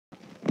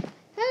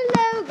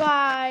Hello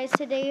guys,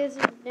 today is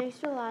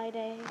next July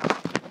day.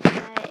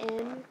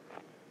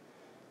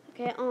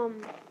 Okay,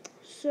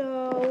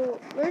 so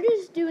we're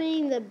just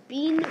doing the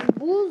Bean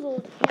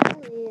Boozled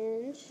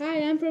challenge.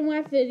 Hi, I'm from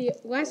last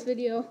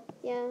video.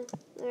 Yeah,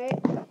 alright.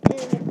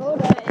 And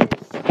Dakota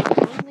is, I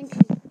don't think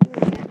she's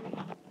doing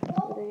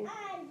that.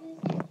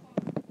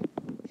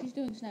 She's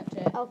doing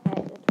Snapchat.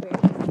 Okay, that's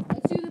weird.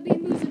 Let's do the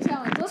Bean Boozled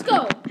challenge. Let's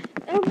go.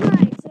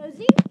 Alright, so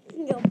Z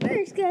can go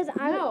first because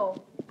I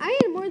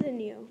had more than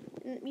you.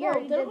 You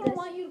already did this. I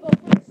want you to go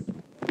first.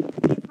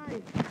 Okay,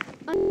 fine.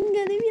 I'm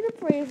gonna be the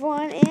brave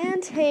one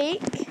and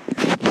take.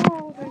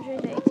 Oh, what should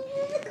I take?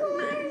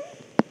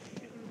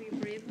 You're gonna be a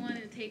brave one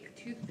and take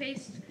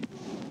toothpaste.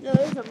 No,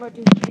 there's no more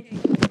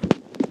toothpaste.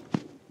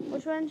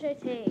 Which one should I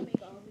take?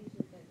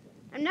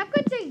 I'm not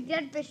gonna take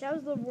dead fish. That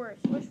was the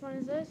worst. Which one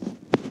is this?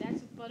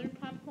 That's buttered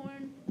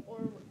popcorn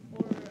or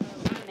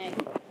rotten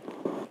egg.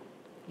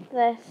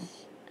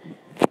 This.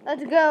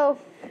 Let's go.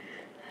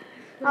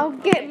 I'll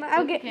get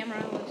the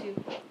camera. I'll let you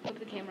flip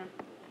the camera.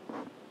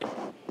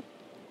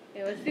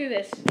 Okay, let's do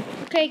this.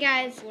 Okay,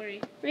 guys.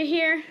 Worry. Right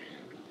here.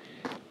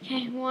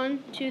 Okay,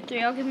 1, 2,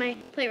 3. I'll get my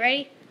plate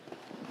ready.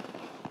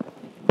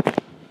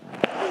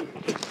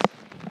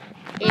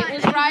 It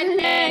was rotten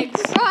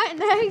eggs.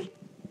 Rotten egg.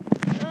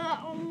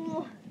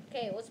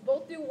 Okay, let's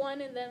both do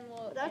one and then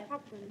we'll. That's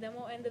popcorn. Then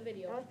we'll end the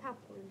video. That was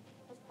popcorn.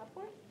 That's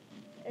popcorn.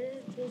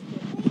 It doesn't taste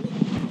good.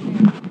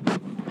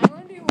 I'm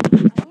gonna do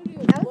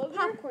That was booger.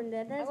 popcorn.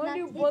 That does I'm not gonna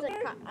do taste booger.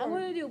 like popcorn. I'm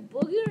gonna do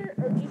booger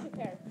or piece of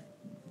pear.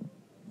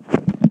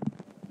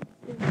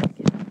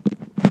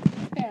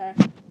 Pear.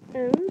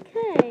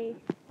 Okay.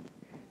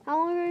 How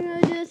long are we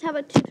going to do this? How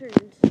about 2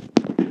 turns?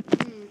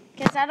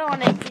 Because I don't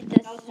want to eat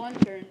this. That was one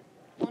turn.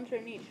 One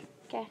turn each.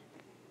 Okay.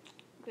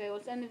 Okay,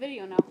 let's end the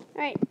video now. All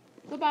right.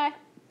 Goodbye.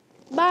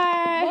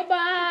 Bye.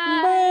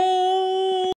 Bye-bye. Bye.